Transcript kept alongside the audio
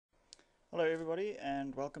Hello everybody,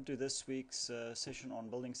 and welcome to this week's session on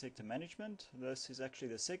building sector management. This is actually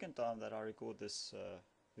the second time that I record this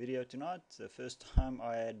video tonight. The first time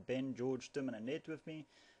I had Ben, George, Tim and Annette with me.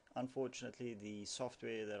 Unfortunately, the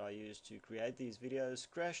software that I used to create these videos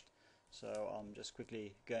crashed, so I'm just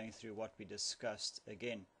quickly going through what we discussed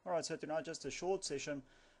again. Alright, so tonight just a short session,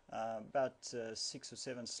 about 6 or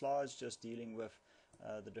 7 slides, just dealing with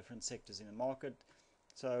the different sectors in the market.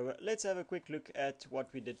 So let's have a quick look at what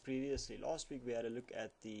we did previously. Last week we had a look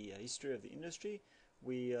at the history of the industry.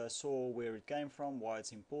 We saw where it came from, why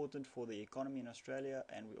it's important for the economy in Australia,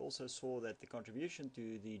 and we also saw that the contribution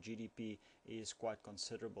to the GDP is quite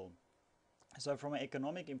considerable. So from an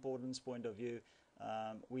economic importance point of view,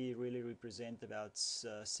 we really represent about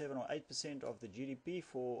 7 or 8% of the GDP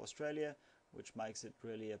for Australia, which makes it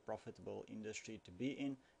really a profitable industry to be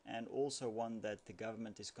in, and also one that the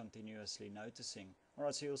government is continuously noticing.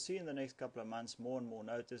 Alright, so you'll see in the next couple of months more and more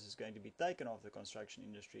notice is going to be taken of the construction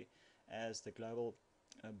industry as the global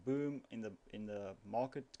boom in the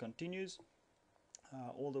market continues.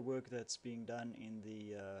 All the work that's being done in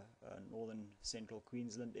the northern central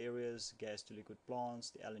Queensland areas, gas to liquid plants,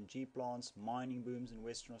 the LNG plants, mining booms in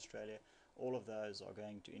Western Australia, all of those are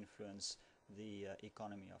going to influence the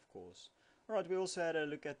economy, of course. Alright, we also had a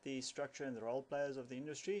look at the structure and the role players of the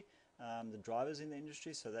industry, the drivers in the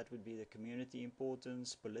industry, so that would be the community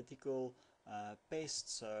importance, political,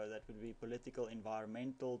 pests, so that would be political,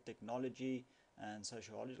 environmental, technology and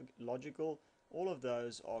sociological. All of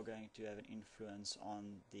those are going to have an influence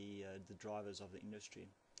on the drivers of the industry.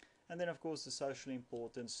 And then of course the social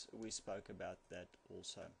importance, we spoke about that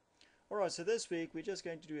also. Alright, so this week we're just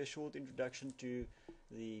going to do a short introduction to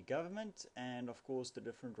the government and of course the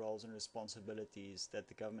different roles and responsibilities that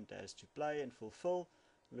the government has to play and fulfill.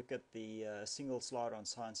 Look at the single slide on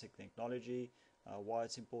science and technology, why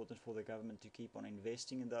it's important for the government to keep on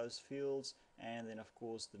investing in those fields, and then of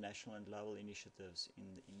course the national and global initiatives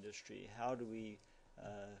in the industry. How do we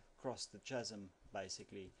cross the chasm,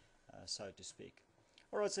 basically, so to speak.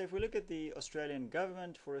 Alright, so if we look at the Australian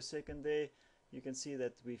government for a second there, you can see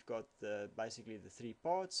that we've got basically the three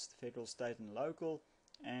parts, the federal, state and local.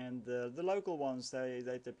 And the local ones,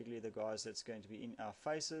 they're typically the guys that's going to be in our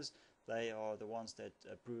faces. They are the ones that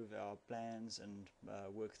approve our plans and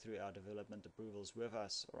work through our development approvals with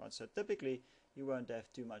us. Alright, so typically you won't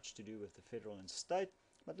have too much to do with the federal and state.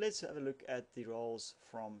 But let's have a look at the roles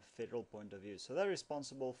from federal point of view. So they're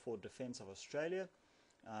responsible for defense of Australia.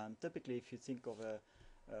 Typically, if you think of a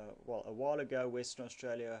while ago Western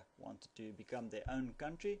Australia wanted to become their own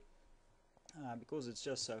country. Because it's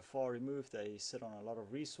just so far removed, they sit on a lot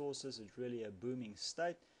of resources. It's really a booming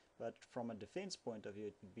state, but from a defense point of view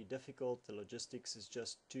it would be difficult. The logistics is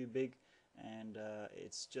just too big and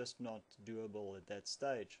it's just not doable at that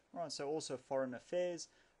stage. Right, so also foreign affairs,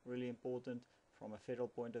 really important from a federal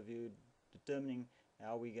point of view, determining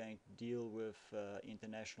how we're going to deal with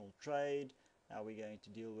international trade, how we're going to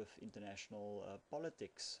deal with international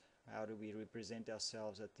politics, how do we represent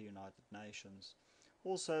ourselves at the United Nations.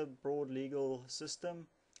 Also broad legal system,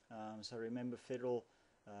 so remember federal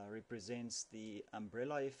represents the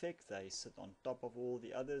umbrella effect. They sit on top of all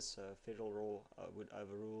the others, so federal law would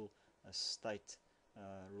overrule a state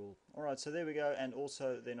rule. Alright, so there we go. And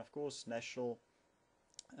also then of course national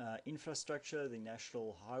infrastructure, the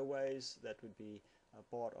national highways, that would be a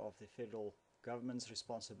part of the federal government's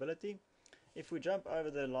responsibility. If we jump over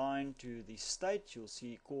the line to the state, you'll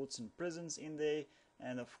see courts and prisons in there,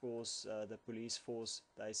 and of course the police force,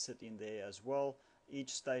 they sit in there as well.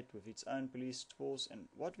 Each state with its own police force, and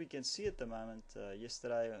what we can see at the moment,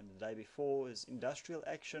 yesterday and the day before, is industrial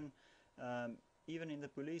action, even in the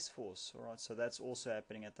police force. Alright, so that's also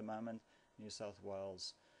happening at the moment, New South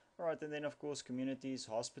Wales. Alright, and then of course communities,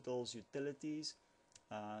 hospitals, utilities,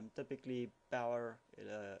 typically power,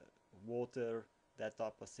 water, that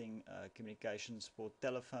type of thing, communications for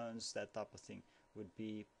telephones, that type of thing would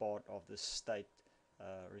be part of the state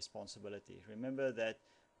responsibility. Remember that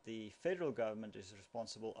the federal government is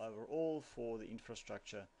responsible overall for the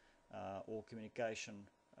infrastructure or communication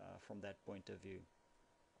from that point of view.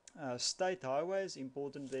 State highways,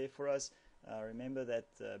 important there for us. Remember that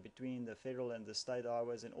between the federal and the state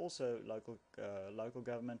highways and also local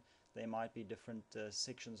government, there might be different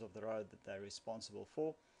sections of the road that they're responsible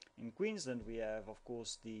for. In Queensland we have of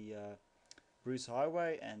course the Bruce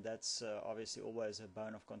Highway, and that's obviously always a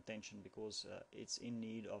bone of contention because it's in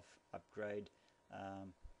need of upgrade.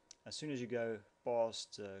 As soon as you go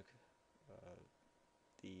past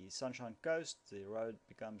the Sunshine Coast, the road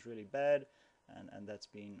becomes really bad, and that's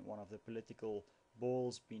been one of the political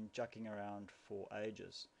balls been chucking around for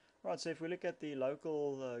ages. Right, so if we look at the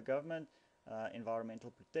local government,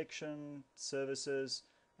 environmental protection, services,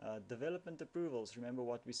 development approvals. Remember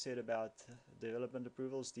what we said about development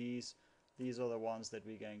approvals? These are the ones that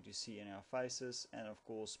we're going to see in our faces, and of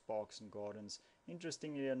course parks and gardens.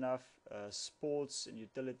 Interestingly enough, sports and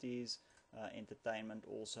utilities, entertainment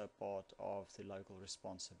also part of the local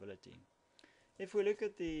responsibility. If we look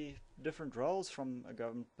at the different roles from a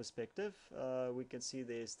government perspective, we can see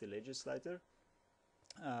there's the legislator,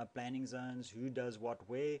 planning zones, who does what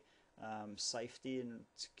where, safety and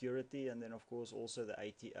security, and then of course also the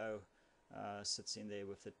ATO sits in there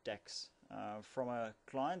with the tax. From a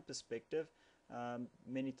client perspective,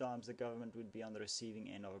 many times the government would be on the receiving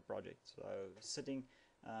end of a project. So sitting,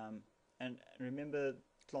 and remember,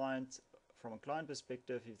 from a client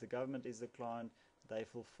perspective, if the government is the client, they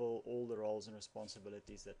fulfill all the roles and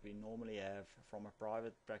responsibilities that we normally have from a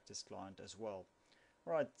private practice client as well.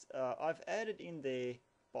 Right, I've added in there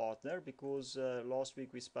partner because last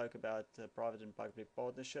week we spoke about private and public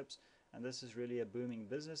partnerships, and this is really a booming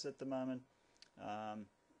business at the moment.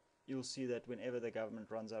 You'll see that whenever the government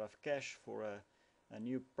runs out of cash for a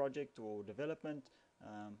new project or development,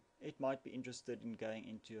 it might be interested in going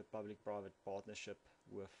into a public-private partnership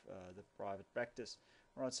with the private practice.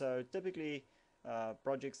 Right, so typically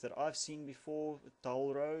projects that I've seen before: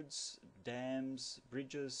 toll roads, dams,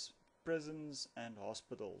 bridges, prisons and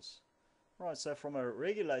hospitals. Right, so from a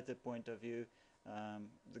regulator point of view,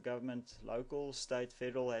 the government, local, state,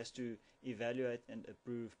 federal, has to evaluate and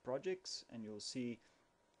approve projects, and you'll see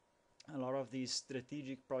a lot of these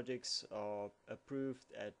strategic projects are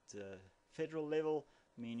approved at federal level,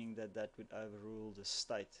 meaning that that would overrule the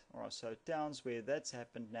state. Alright, so towns where that's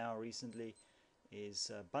happened now recently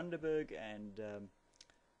is Bundaberg and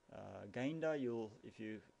Gayndah. If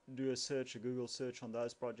you do a Google search on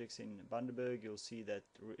those projects in Bundaberg, you'll see that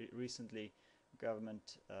recently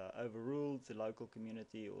government overruled the local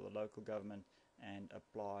community or the local government and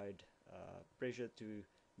applied pressure to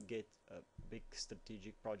get a big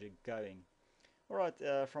strategic project going. Alright,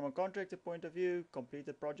 from a contractor point of view,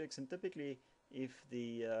 completed projects, and typically if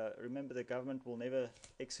remember, the government will never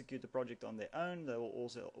execute the project on their own, they will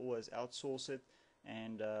also always outsource it,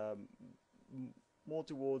 and more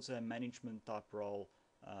towards a management type role.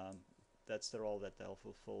 That's the role that they'll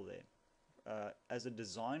fulfill there. As a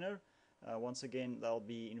designer, once again, they'll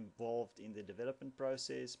be involved in the development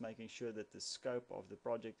process, making sure that the scope of the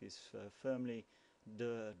project is firmly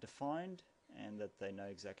defined and that they know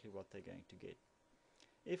exactly what they're going to get.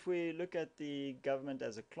 If we look at the government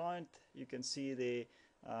as a client, you can see there,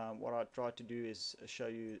 what I tried to do is show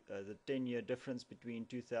you the 10-year difference between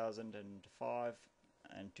 2005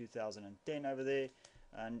 and 2010 over there,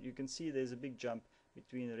 and you can see there's a big jump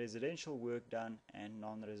between the residential work done and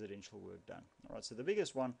non-residential work done. Alright, so the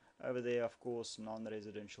biggest one over there, of course,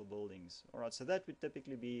 non-residential buildings. Alright, so that would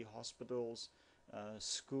typically be hospitals,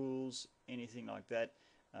 schools, anything like that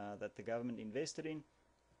that the government invested in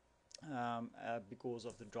because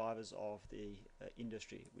of the drivers of the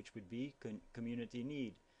industry, which would be community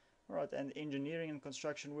need. Alright, and engineering and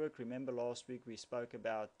construction work, remember last week we spoke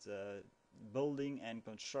about building and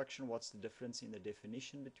construction, what's the difference in the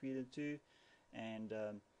definition between the two, and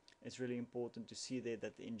it's really important to see there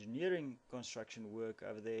that the engineering construction work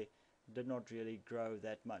over there did not really grow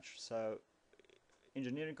that much. So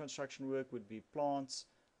engineering construction work would be plants,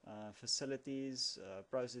 facilities,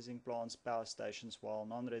 processing plants, power stations, while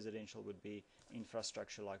non-residential would be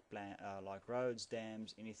infrastructure like roads,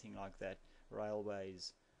 dams, anything like that,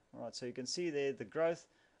 railways. Alright, so you can see there the growth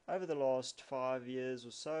over the last 5 years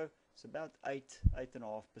or so. It's about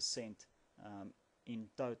 8.5% in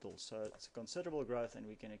total. So it's a considerable growth, and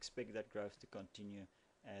we can expect that growth to continue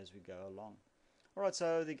as we go along. Alright,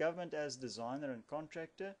 so the government as designer and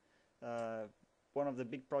contractor, one of the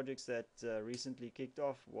big projects that recently kicked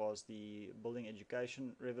off was the building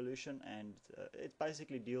education revolution, and it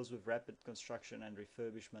basically deals with rapid construction and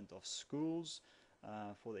refurbishment of schools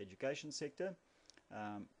for the education sector.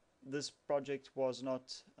 This project was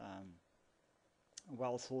not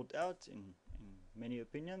well thought out in many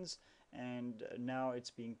opinions, and now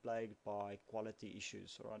it's being plagued by quality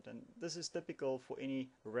issues. Right? And this is typical for any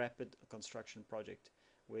rapid construction project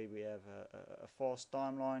where we have a fast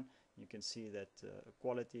timeline. You can see that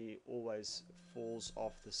quality always falls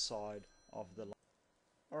off the side of the line.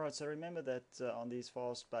 Alright, so remember that on these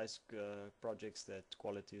fast-paced projects that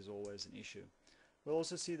quality is always an issue. We'll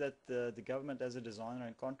also see that the government as a designer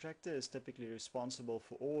and contractor is typically responsible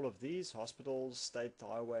for all of these: hospitals, state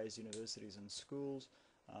highways, universities and schools,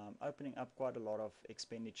 opening up quite a lot of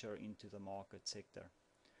expenditure into the market sector.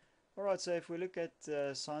 Alright, so if we look at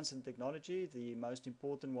science and technology, the most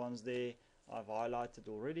important ones there I've highlighted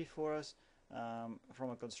already for us. From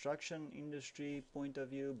a construction industry point of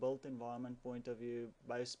view, built environment point of view,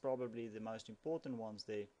 probably the most important ones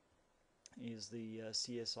there is the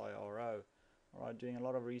CSIRO. Alright, doing a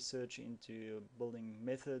lot of research into building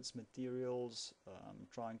methods, materials,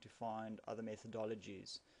 trying to find other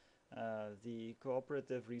methodologies. The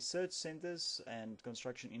cooperative research centers and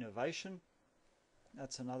construction innovation,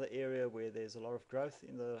 that's another area where there's a lot of growth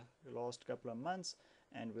in the last couple of months,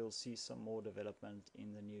 and we'll see some more development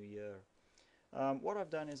in the new year. What I've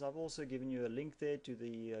done is I've also given you a link there to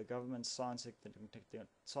the government science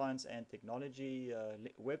and technology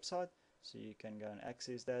website, so you can go and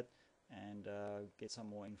access that and get some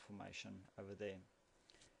more information over there.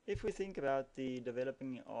 If we think about the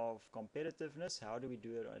developing of competitiveness, how do we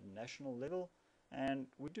do it at a national level? And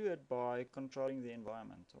we do it by controlling the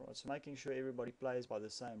environment. Alright, so making sure everybody plays by the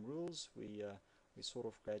same rules. We sort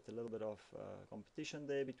of create a little bit of competition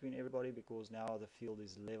there between everybody, because now the field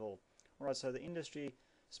is level. Alright, so the industry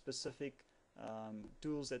specific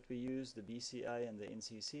tools that we use, the BCA and the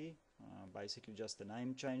NCC, basically just the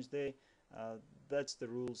name change there. That's the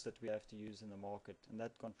rules that we have to use in the market, and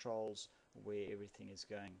that controls where everything is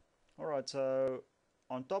going. Alright, so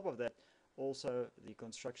on top of that, also the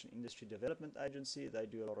Construction Industry Development Agency, they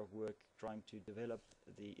do a lot of work trying to develop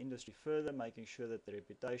the industry further, making sure that the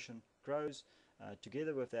reputation grows.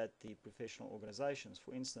 Together with that, the professional organizations,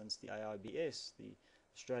 for instance the AIBS, the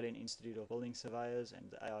Australian Institute of Building Surveyors, and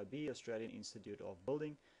the AIB, Australian Institute of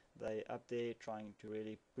Building, they up there trying to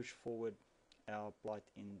really push forward our plight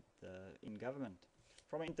in government.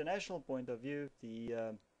 From an international point of view,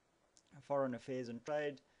 the foreign affairs and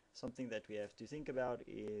trade, something that we have to think about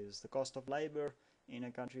is the cost of labor in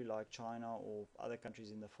a country like China or other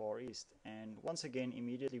countries in the Far East. And once again,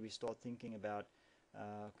 immediately we start thinking about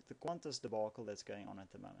the Qantas debacle that's going on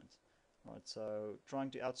at the moment. Right, so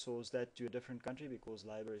trying to outsource that to a different country because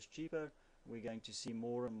labor is cheaper, we're going to see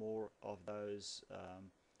more and more of those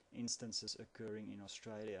instances occurring in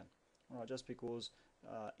Australia. Right, just because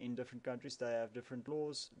in different countries they have different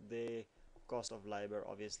laws, their cost of labor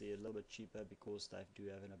obviously a little bit cheaper because they do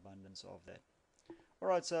have an abundance of that.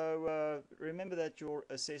 Alright, so remember that your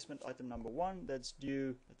assessment item number 1, that's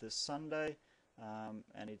due this Sunday,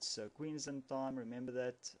 and it's Queensland time. Remember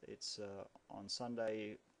that it's on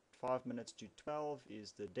Sunday, 5 minutes to 12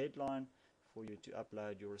 is the deadline for you to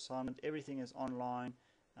upload your assignment. Everything is online,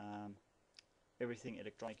 everything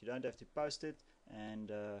electronic, you don't have to post it.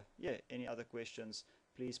 And yeah, any other questions,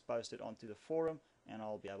 please post it onto the forum and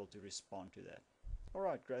I'll be able to respond to that.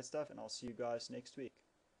 Alright, great stuff, and I'll see you guys next week.